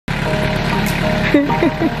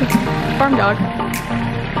Farm dog.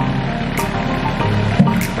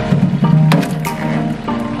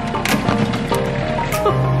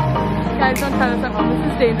 Guys, don't try this at home.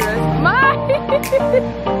 This is dangerous. My! Are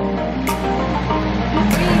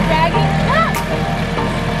you dragging? Ah!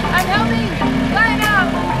 I'm helping line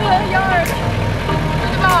out the yard for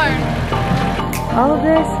the barn. All of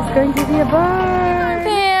this is going to be a barn.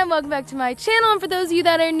 Fam, welcome back to my channel. And for those of you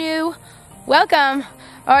that are new, welcome.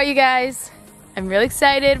 All right, you guys. I'm really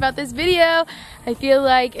excited about this video. I feel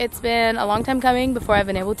like it's been a long time coming before I've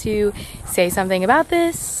been able to say something about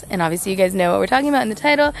this. And obviously you guys know what we're talking about in the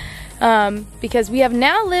title. Because we have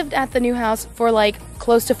now lived at the new house for like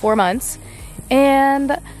close to 4 months.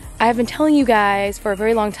 And I've been telling you guys for a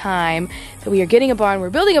very long time that we are getting a barn, we're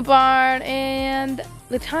building a barn, and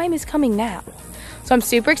the time is coming now. So I'm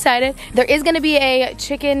super excited. There is gonna be a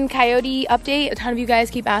chicken coyote update. A ton of you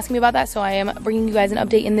guys keep asking me about that, so I am bringing you guys an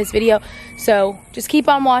update in this video. So just keep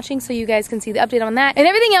on watching so you guys can see the update on that. And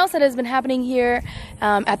everything else that has been happening here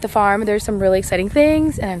at the farm, there's some really exciting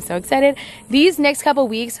things, and I'm so excited. These next couple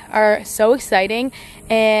weeks are so exciting,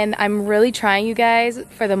 and I'm really trying, you guys,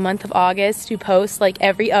 for the month of August to post like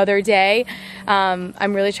every other day.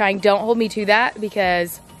 I'm really trying. Don't hold me to that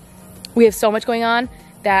because we have so much going on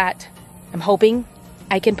that I'm hoping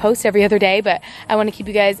I can post every other day, but I want to keep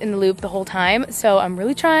you guys in the loop the whole time. So I'm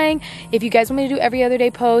really trying. If you guys want me to do every other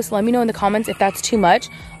day post, let me know in the comments if that's too much.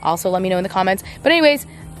 Also, let me know in the comments. But anyways,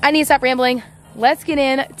 I need to stop rambling. Let's get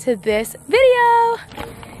into this video.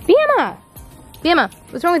 Bama! Bama,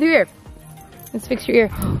 what's wrong with your ear? Let's fix your ear.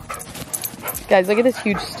 Guys, look at this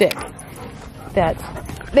huge stick that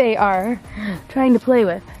they are trying to play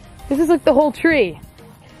with. This is like the whole tree.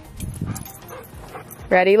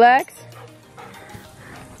 Ready, Lex?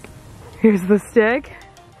 Here's the stick.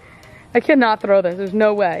 I cannot throw this. There's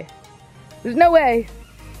no way. There's no way.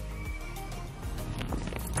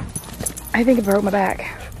 I think it broke my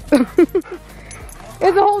back.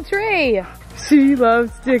 It's a whole tree. She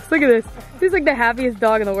loves sticks. Look at this. She's like the happiest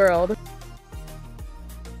dog in the world.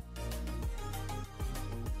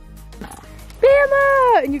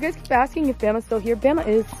 Bama! And you guys keep asking if Bama's still here. Bama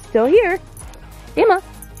is still here. Bama.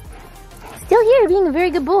 Still here, being a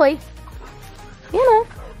very good boy. Bama.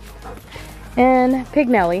 And Pig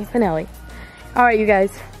Nelly, Finelli. All right, you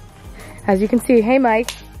guys. As you can see, hey,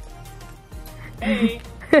 Mike. Hey.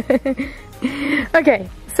 Okay,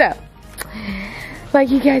 so like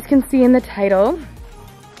you guys can see in the title,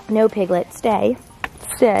 no piglet, stay,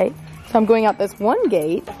 stay. So I'm going out this one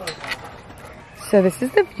gate. So this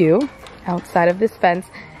is the view outside of this fence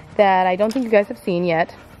that I don't think you guys have seen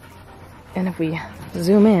yet. And if we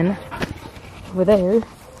zoom in over there,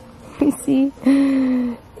 we see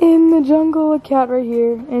in the jungle a cat right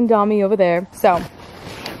here and Dami over there. So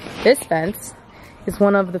this fence is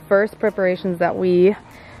one of the first preparations that we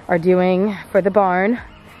are doing for the barn.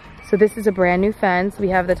 So this is a brand new fence. We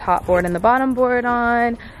have the top board and the bottom board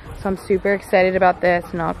on. So I'm super excited about this,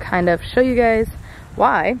 and I'll kind of show you guys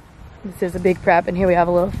why. This is a big prep, and here we have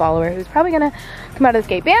a little follower who's probably gonna come out of this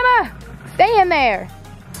gate. Bama, stay in there.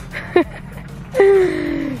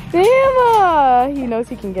 Bama! He knows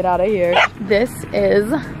he can get out of here. This is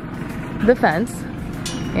the fence,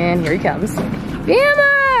 and here he comes.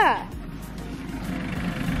 Bama!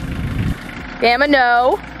 Bama,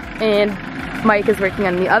 no! And Mike is working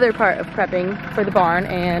on the other part of prepping for the barn,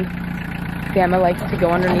 and Bama likes to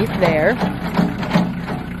go underneath there.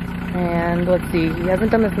 And let's see, he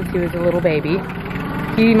hasn't done this since he was a little baby.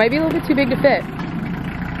 He might be a little bit too big to fit.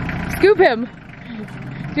 Scoop him!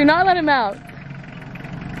 Do not let him out.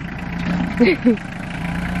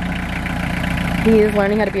 He is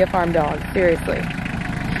learning how to be a farm dog, seriously.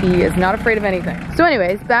 He is not afraid of anything. So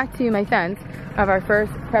anyways, back to my fence of our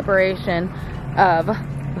first preparation of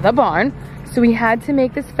the barn. So we had to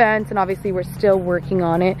make this fence, and obviously we're still working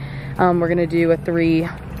on it. We're gonna do a 3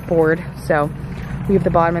 board. So we have the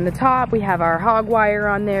bottom and the top. We have our hog wire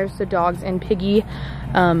on there so dogs and piggy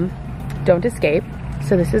don't escape.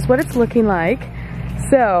 So this is what it's looking like.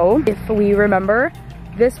 So if we remember,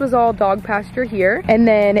 this was all dog pasture here, and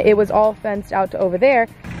then it was all fenced out to over there.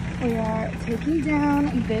 We are taking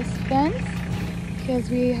down this fence because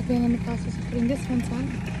we have been in the process of putting this fence up.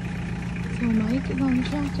 So Mike is on the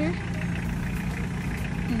tractor,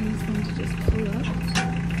 and he's going to just pull up.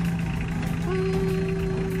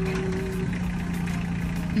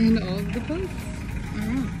 And all of the posts are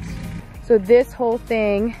out. So this whole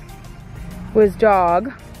thing was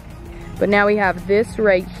dog, but now we have this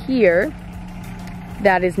right here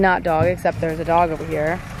that is not dog, except there's a dog over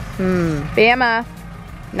here. Bama,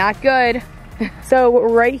 not good. So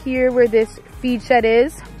right here where this feed shed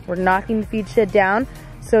is, we're knocking the feed shed down,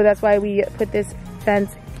 So that's why we put this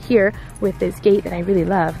fence here with this gate that I really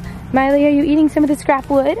love. Miley, are you eating some of the scrap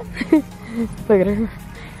wood? Look at her.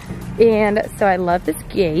 And so I love this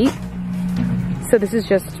gate. So this is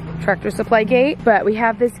just Tractor Supply gate, but we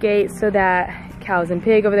have this gate so that cows and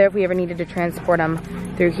pig over there, if we ever needed to transport them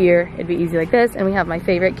through here, it'd be easy like this. And we have my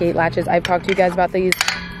favorite gate latches. I've talked to you guys about these.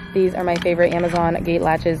 These are my favorite Amazon gate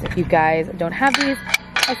latches. If you guys don't have these,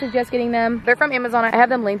 I suggest getting them. They're from Amazon. I have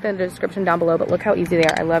them linked in the description down below, but look how easy they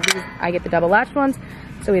are. I love these. I get the double latched ones.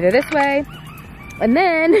 So either this way, and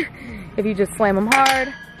then if you just slam them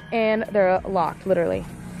hard, and they're locked, literally.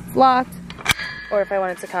 It's locked. Or if I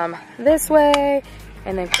wanted to come this way,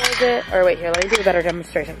 and then close it, or wait, here, let me do a better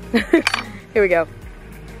demonstration. Here we go.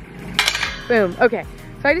 Boom, okay.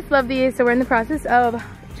 So I just love these. So we're in the process of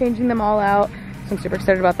changing them all out. So I'm super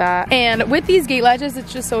excited about that. And with these gate latches,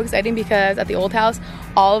 it's just so exciting because at the old house,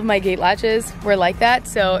 all of my gate latches were like that.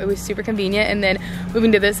 So it was super convenient. And then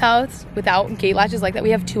moving to this house without gate latches like that, we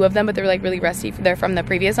have 2 of them, but they're like really rusty. They're from the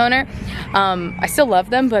previous owner. I still love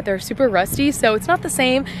them, but they're super rusty. So it's not the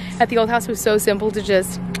same. At the old house, it was so simple to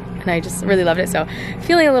just, and I just really loved it. So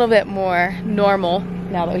feeling a little bit more normal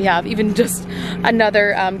now that we have even just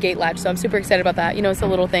another gate latch. So I'm super excited about that. You know, it's the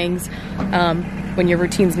little things when your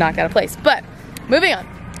routine's knocked out of place. But moving on.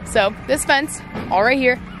 So this fence, all right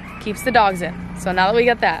here, keeps the dogs in. So now that we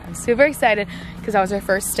got that, I'm super excited because that was our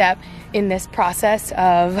first step in this process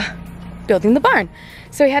of building the barn.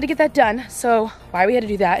 So we had to get that done. So why we had to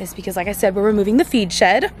do that is because, like I said, we're removing the feed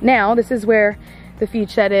shed. Now this is where the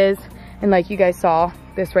feed shed is. And like you guys saw,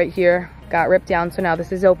 this right here got ripped down. So now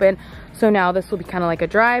this is open. So now this will be kind of like a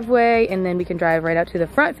driveway, and then we can drive right out to the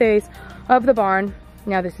front face of the barn.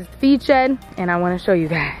 Now this is the feed shed, and I want to show you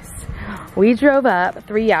guys. We drove up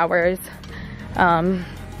 3 hours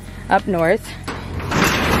up north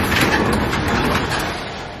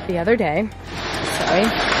the other day,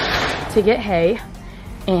 to get hay.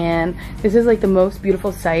 And this is like the most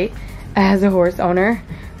beautiful sight as a horse owner.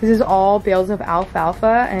 This is all bales of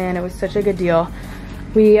alfalfa, and it was such a good deal.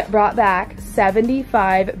 We brought back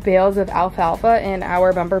 75 bales of alfalfa in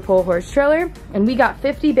our bumper pull horse trailer, and we got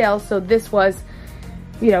 50 bales. So this was,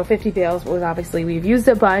 you know, 50 bales was obviously, we've used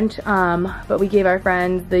a bunch, but we gave our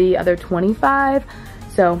friends the other 25.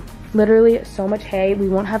 So literally so much hay. We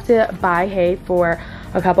won't have to buy hay for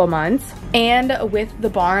a couple months. And with the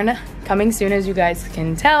barn coming soon, as you guys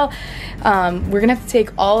can tell, we're gonna have to take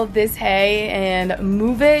all of this hay and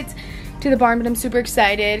move it to the barn. But I'm super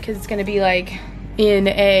excited because it's gonna be like in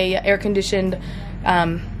a air-conditioned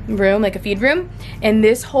room, like a feed room. And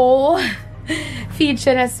this whole feed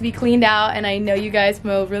shed has to be cleaned out. And I know you guys from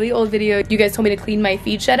a really old video, you guys told me to clean my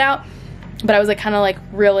feed shed out, but I was like kind of like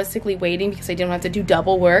realistically waiting because I didn't have to do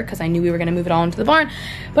double work because I knew we were gonna move it all into the barn.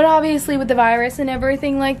 But obviously with the virus and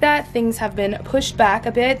everything like that, things have been pushed back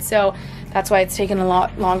a bit. So that's why it's taken a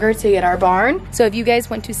lot longer to get our barn. So if you guys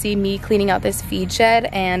want to see me cleaning out this feed shed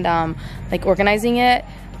and like organizing it,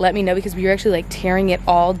 let me know, because we were actually like tearing it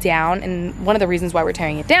all down. And one of the reasons why we're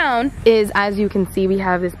tearing it down is, as you can see, we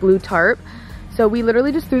have this blue tarp. So we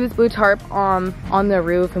literally just threw this blue tarp on the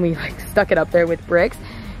roof, and we like stuck it up there with bricks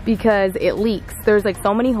because it leaks. There's like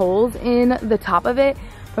so many holes in the top of it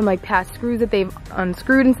from like past screws that they've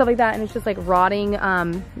unscrewed and stuff like that, and it's just like rotting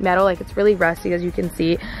metal. Like it's really rusty, as you can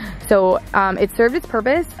see. So it served its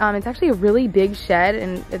purpose. It's actually a really big shed,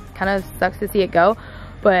 and it kind of sucks to see it go,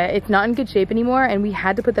 but it's not in good shape anymore. And we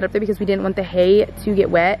had to put that up there because we didn't want the hay to get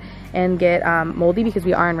wet and get moldy, because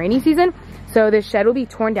we are in rainy season. So this shed will be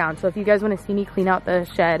torn down. So if you guys want to see me clean out the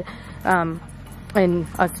shed and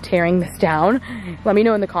us tearing this down, let me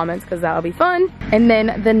know in the comments, because that'll be fun. And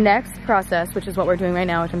then the next process, which is what we're doing right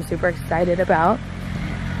now, which I'm super excited about,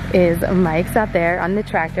 is Mike's out there on the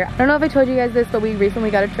tractor. I don't know if I told you guys this, but we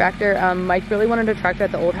recently got a tractor. Mike really wanted a tractor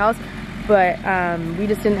at the old house, but we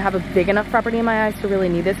just didn't have a big enough property in my eyes to really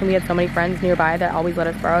need this, and we had so many friends nearby that always let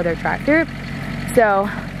us borrow their tractor. So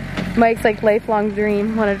Mike's like lifelong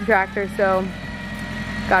dream wanted a tractor, so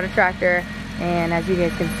got a tractor. And as you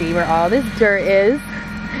guys can see, where all this dirt is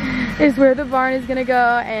where the barn is gonna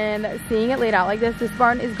go. And seeing it laid out like this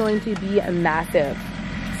barn is going to be massive.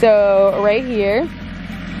 So right here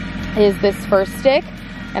is this first stick,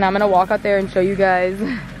 and I'm gonna walk out there and show you guys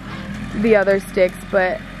the other sticks.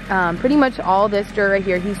 But pretty much all this dirt right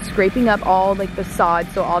here, he's scraping up all like the sod,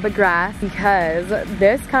 so all the grass, because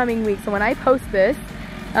this coming week, so when I post this,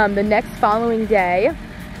 the next following day,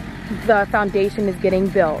 the foundation is getting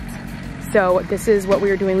built. So this is what we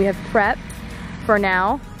are doing. We have prepped for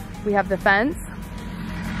now. We have the fence,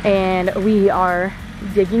 and we are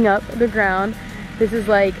digging up the ground. This is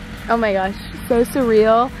like, oh my gosh, so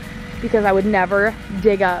surreal, because I would never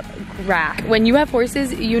dig up grass. When you have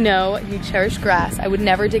horses, you know you cherish grass. I would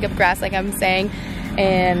never dig up grass like I'm saying,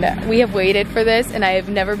 and we have waited for this, and I have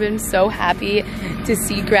never been so happy to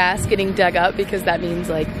see grass getting dug up, because that means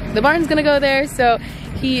like the barn's gonna go there. So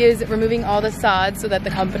he is removing all the sod so that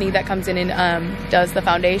the company that comes in and does the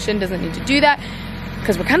foundation doesn't need to do that,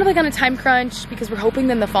 because we're kind of like on a time crunch, because we're hoping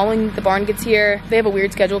then the barn gets here. They have a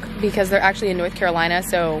weird schedule because they're actually in North Carolina,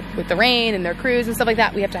 so with the rain and their crews and stuff like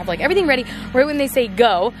that, we have to have like everything ready right when they say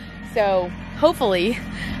go. So hopefully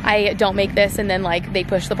I don't make this and then like they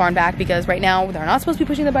push the barn back, because right now they're not supposed to be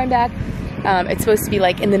pushing the barn back. It's supposed to be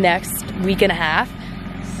like in the next week and a half.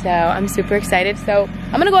 So I'm super excited. So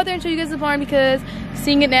I'm gonna go out there and show you guys the barn, because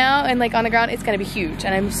seeing it now and like on the ground, it's gonna be huge,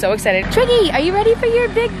 and I'm so excited. Triggy, are you ready for your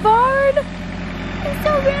big barn? I'm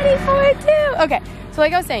so ready for it too. Okay, so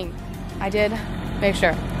like I was saying, I did make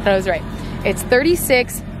sure that I was right. It's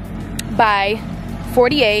 36 by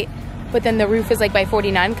 48, but then the roof is like by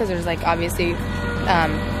 49, because there's like obviously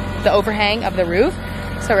the overhang of the roof.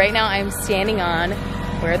 So right now I'm standing on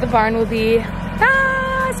where the barn will be.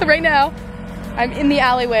 So right now I'm in the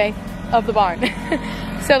alleyway of the barn.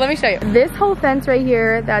 So let me show you. This whole fence right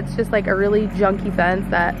here, that's just like a really junky fence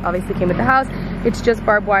that obviously came with the house. It's just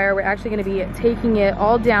barbed wire. We're actually gonna be taking it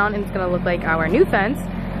all down, and it's gonna look like our new fence.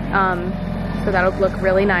 So that'll look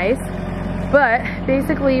really nice. But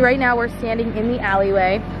basically right now we're standing in the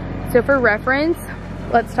alleyway. So for reference,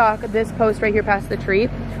 let's talk this post right here past the tree.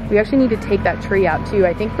 We actually need to take that tree out too.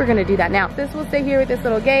 I think we're gonna do that now. This will stay here with this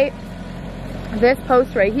little gate. This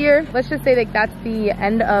post right here, let's just say like that's the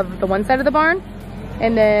end of the one side of the barn.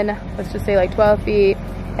 And then let's just say like 12 feet.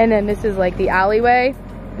 And then this is like the alleyway.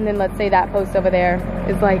 And then let's say that post over there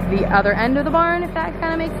is like the other end of the barn, if that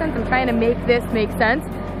kind of makes sense. I'm trying to make this make sense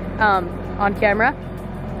on camera.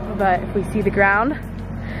 But if we see the ground,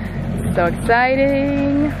 it's so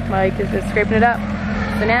exciting. Mike is just scraping it up.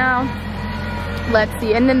 So now, let's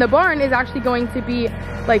see. And then the barn is actually going to be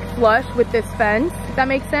like flush with this fence, if that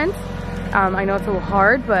makes sense. I know it's a little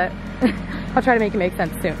hard, but I'll try to make it make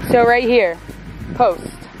sense soon. So right here, post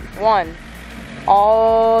 1,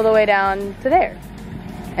 all the way down to there.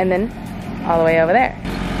 And then all the way over there.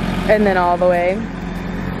 And then all the way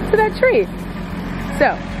to that tree.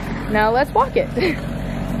 So now let's walk it.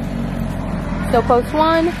 So post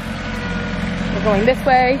 1, we're going this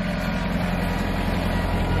way,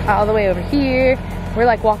 all the way over here. We're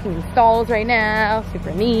like walking in stalls right now,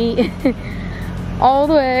 super neat. All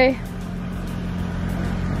the way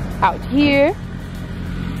out here,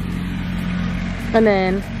 and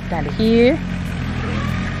then down to here.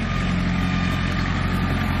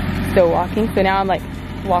 Still walking. So now I'm like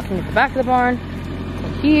walking at the back of the barn,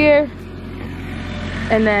 here,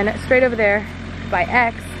 and then straight over there by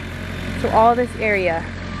X. So all this area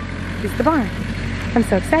is the barn. I'm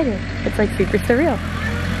so excited. It's like super surreal.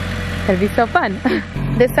 It's gonna be so fun.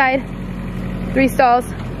 This side, 3 stalls,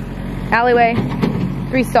 alleyway,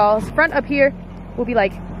 3 stalls. Front up here will be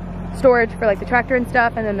like storage for like the tractor and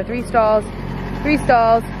stuff, and then the 3 stalls, 3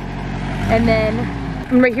 stalls, and then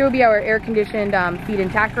right here will be our air-conditioned feed and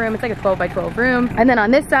tack room. It's like a 12 by 12 room. And then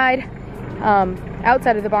on this side,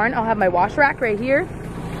 outside of the barn, I'll have my wash rack right here.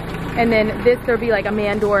 And then there'll be like a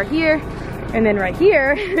man door here. And then right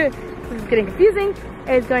here, this is getting confusing,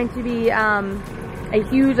 is going to be a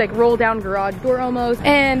huge like roll down garage door almost.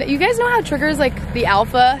 And you guys know how Trigger's like the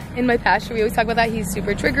alpha in my pasture. We always talk about that. He's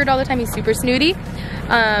super triggered all the time. He's super snooty.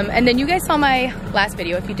 And then you guys saw my last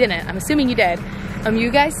video. If you didn't, I'm assuming you did.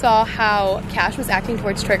 You guys saw how Cash was acting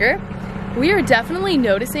towards Trigger. We are definitely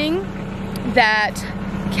noticing that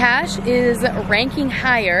Cash is ranking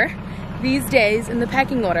higher these days in the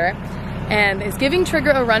pecking order and is giving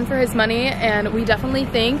Trigger a run for his money. And we definitely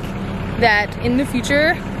think that in the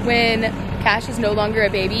future, when Cash is no longer a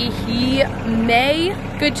baby, he may,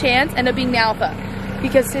 good chance, end up being the alpha.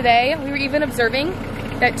 Because today we were even observing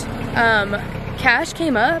that Cash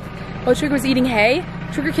came up while Trigger was eating hay.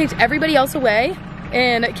 Trigger kicked everybody else away,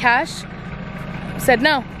 and Cash said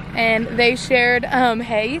no. And they shared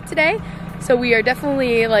hay today. So we are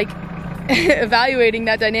definitely like evaluating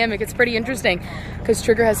that dynamic. It's pretty interesting because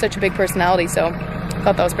Trigger has such a big personality. So I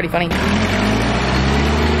thought that was pretty funny.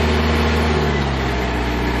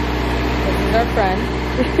 Our friend.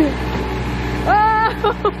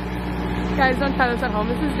 Oh! Guys, don't try this at home.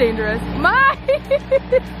 This is dangerous.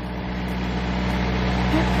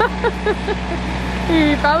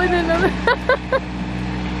 He probably didn't know that.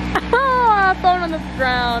 Oh, phone on the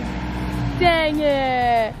ground. Dang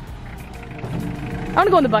it. I want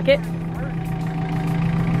to go in the bucket.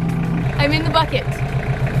 I'm in the bucket.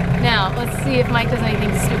 Now, let's see if Mike does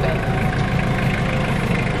anything stupid.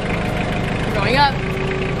 Going up.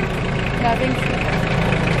 Nothing stupid.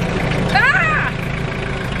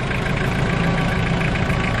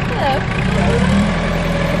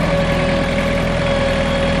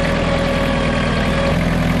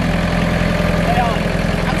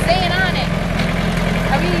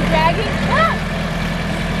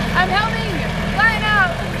 I'm helping line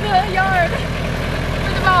out the yard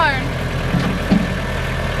for the barn.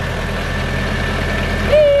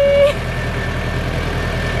 Whee!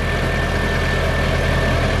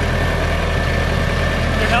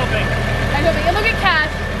 You're helping. I'm helping. And look at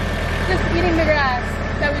Cash, just eating the grass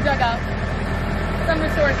that we dug up. Some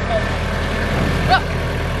resourceful. Oh.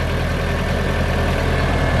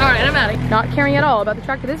 Alright, I'm out of here. Not caring at all about the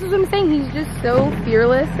tractor. This is what I'm saying. He's just so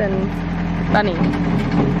fearless and funny.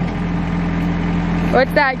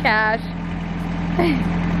 What's that, Cash?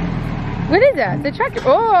 What is that? The tractor.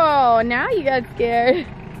 Oh, now you got scared.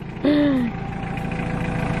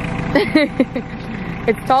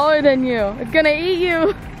 It's taller than you. It's gonna eat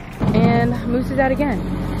you. And Moose is out again.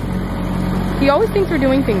 He always thinks we're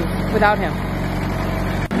doing things without him.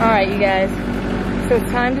 Alright, you guys. So it's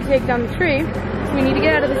time to take down the tree. So we need to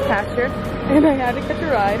get out of this pasture. And I had to catch a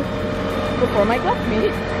ride before Mike left me.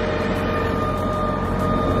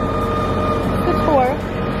 The tour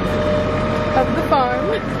of the farm.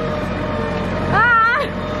 Ah!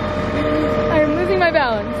 I am losing my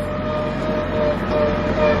balance.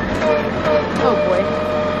 Oh boy.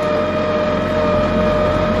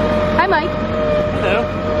 Hi, Mike. Hello.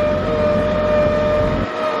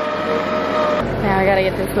 Now I gotta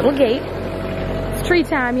get this little gate. It's tree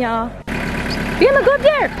time, y'all. Gamma, go up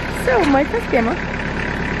there! So, Mike has Gamma.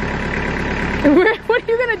 What are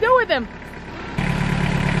you gonna do with him?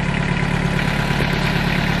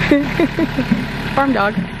 Farm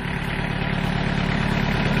dog.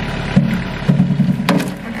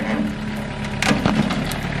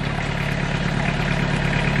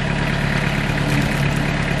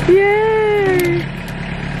 Yay!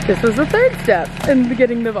 This was the third step in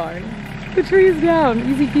getting the barn. The tree is down,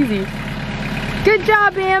 easy peasy. Good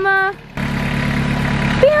job, Bama!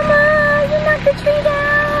 Bama, you knocked the tree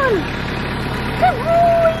down! Good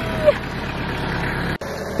boy!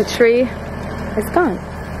 The tree is gone.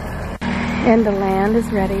 And the land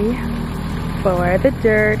is ready for the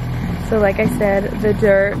dirt. So like I said, the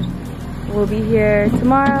dirt will be here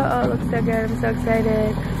tomorrow. Oh, it looks so good, I'm so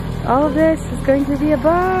excited. All of this is going to be a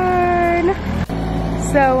barn.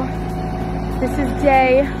 So this is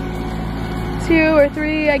day 2 or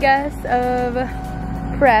 3, I guess, of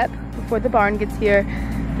prep before the barn gets here,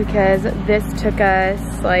 because this took us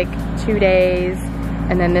like 2 days,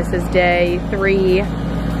 and then this is day 3,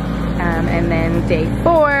 and then day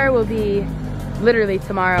 4 will be literally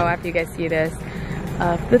tomorrow after you guys see this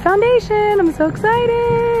of the foundation. I'm so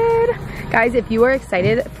excited. Guys, if you are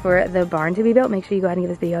excited for the barn to be built, make sure you go ahead and give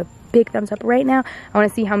this video a big thumbs up right now. I want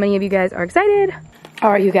to see how many of you guys are excited.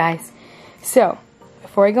 All right, you guys. So,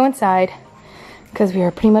 before I go inside, because we are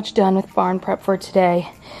pretty much done with barn prep for today,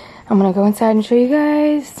 I'm going to go inside and show you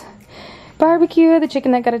guys Barbecue, the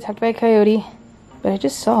chicken that got attacked by a coyote. But I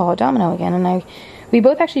just saw Domino again, and we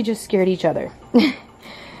both actually just scared each other.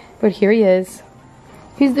 But here he is.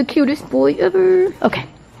 He's the cutest boy ever. Okay.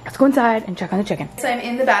 Let's go inside and check on the chicken. So I'm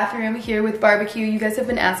in the bathroom here with Barbecue. You guys have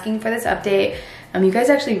been asking for this update. You guys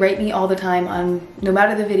actually write me all the time on, no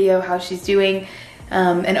matter the video, how she's doing.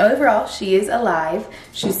 And overall, she is alive.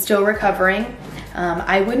 She's still recovering.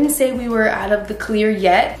 I wouldn't say we were out of the clear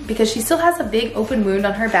yet, because she still has a big open wound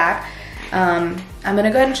on her back. I'm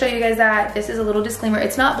gonna go ahead and show you guys that. This is a little disclaimer.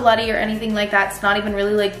 It's not bloody or anything like that. It's not even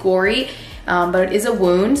really like gory, but it is a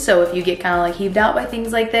wound. So if you get kind of like heaved out by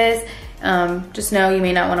things like this, just know you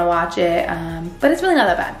may not want to watch it, but it's really not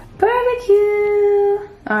that bad. Barbecue!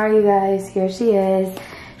 Alright, you guys, here she is.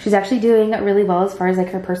 She's actually doing really well as far as like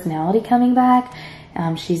her personality coming back.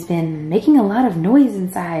 She's been making a lot of noise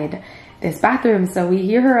inside this bathroom, so we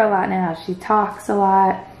hear her a lot now. She talks a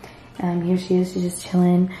lot. Here she is, she's just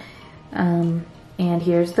chilling. And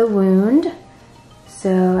here's the wound.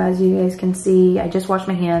 So as you guys can see, I just washed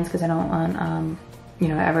my hands because I don't want, you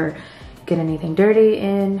know, ever get anything dirty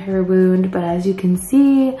in her wound. But as you can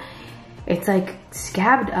see, it's like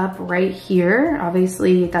scabbed up right here.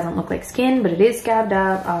 Obviously it doesn't look like skin, but it is scabbed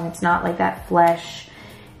up. It's not like that flesh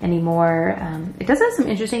anymore. It does have some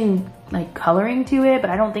interesting like coloring to it,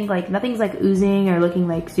 but I don't think like, nothing's like oozing or looking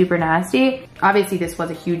like super nasty. Obviously this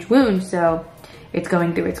was a huge wound, so it's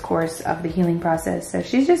going through its course of the healing process. So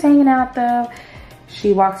she's just hanging out though.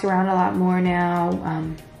 She walks around a lot more now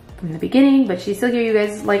from the beginning, but she's still here. You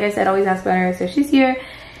guys, like I said, always ask about her, so she's here.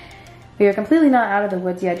 We are completely not out of the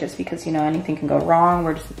woods yet, just because, you know, anything can go wrong.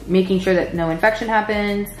 We're just making sure that no infection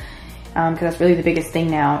happens, because that's really the biggest thing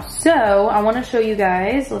now. So I want to show you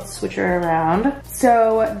guys, let's switch her around.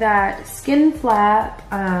 So that skin flap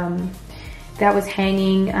that was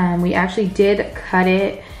hanging, we actually did cut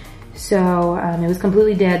it. So it was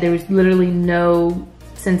completely dead. There was literally no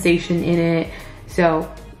sensation in it.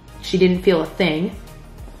 So she didn't feel a thing.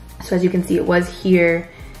 So as you can see, it was here.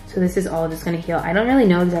 So this is all just gonna heal. I don't really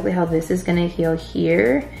know exactly how this is gonna heal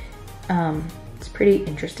here. It's pretty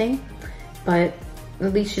interesting, but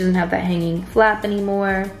at least she doesn't have that hanging flap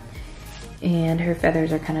anymore. And her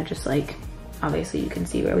feathers are kind of just like, obviously you can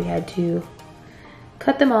see where we had to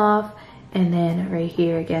cut them off. And then right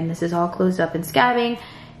here, again, this is all closed up and scabbing.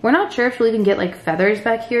 We're not sure if she'll even get like feathers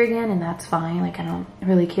back here again, and that's fine. Like, I don't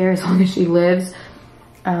really care as long as she lives.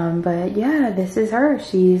 But yeah, this is her.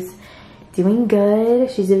 She's doing good.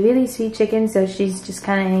 She's a really sweet chicken, so she's just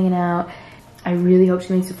kind of hanging out. I really hope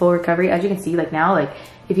she makes a full recovery. As you can see, like now, like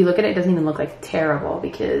if you look at it, it doesn't even look like terrible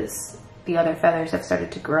because the other feathers have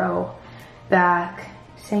started to grow back.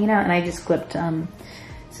 She's hanging out, and I just clipped some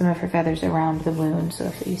of her feathers around the wound, so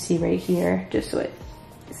if you see right here, just so it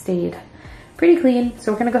stayed pretty clean.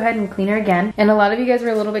 So we're gonna go ahead and clean her again. And a lot of you guys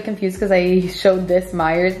were a little bit confused because I showed this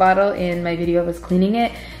Myers bottle in my video of us cleaning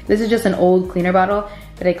it. This is just an old cleaner bottle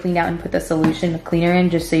that I cleaned out and put the solution of cleaner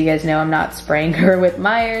in, just so you guys know I'm not spraying her with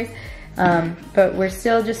Myers. But we're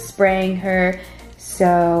still just spraying her.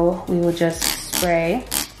 So we will just spray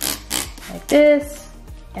like this,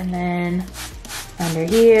 and then under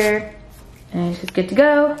here, and she's good to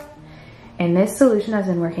go. And this solution has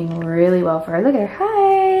been working really well for her. Look at her.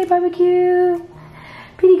 Hi, barbecue.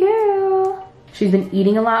 Pretty girl. She's been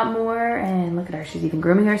eating a lot more, and look at her. She's even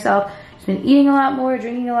grooming herself. She's been eating a lot more,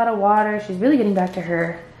 drinking a lot of water. She's really getting back to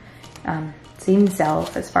her same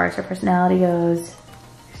self as far as her personality goes.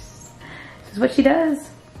 This is what she does.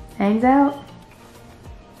 Hangs out.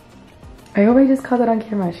 I hope I just caught that on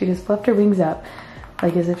camera. She just fluffed her wings up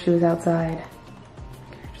like as if she was outside.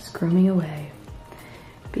 Just grooming away.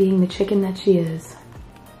 Being the chicken that she is.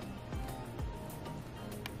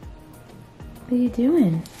 What are you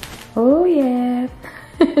doing? Oh yeah.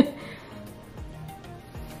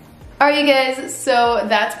 Alright you guys, so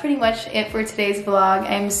that's pretty much it for today's vlog.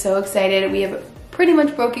 I'm so excited. We have pretty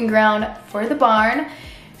much broken ground for the barn.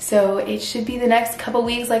 So it should be the next couple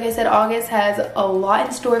weeks. Like I said, August has a lot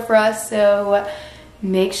in store for us. So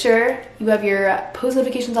make sure you have your post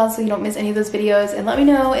notifications on so you don't miss any of those videos. And let me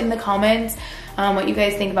know in the comments what you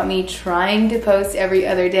guys think about me trying to post every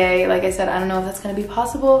other day. Like I said, I don't know if that's gonna be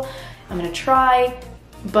possible. I'm gonna try.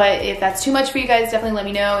 But if that's too much for you guys, definitely let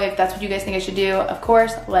me know. If that's what you guys think I should do, of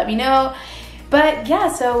course, let me know. But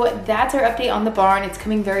yeah, so that's our update on the barn. It's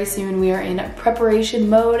coming very soon. We are in preparation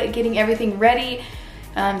mode, getting everything ready.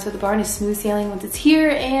 So the barn is smooth sailing once it's here,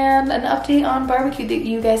 and an update on barbecue that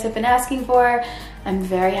you guys have been asking for. I'm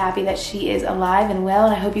very happy that she is alive and well,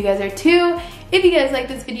 and I hope you guys are too. If you guys like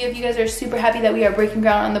this video, if you guys are super happy that we are breaking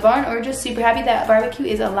ground on the barn, or just super happy that barbecue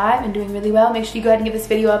is alive and doing really well, make sure you go ahead and give this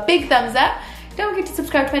video a big thumbs up. Don't forget to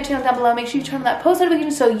subscribe to my channel down below. Make sure you turn on that post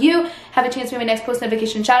notification so you have a chance to be my next post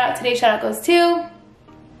notification shout out. Today's shout out goes to...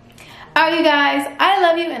 Alright you guys, I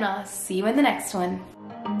love you, and I'll see you in the next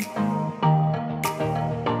one.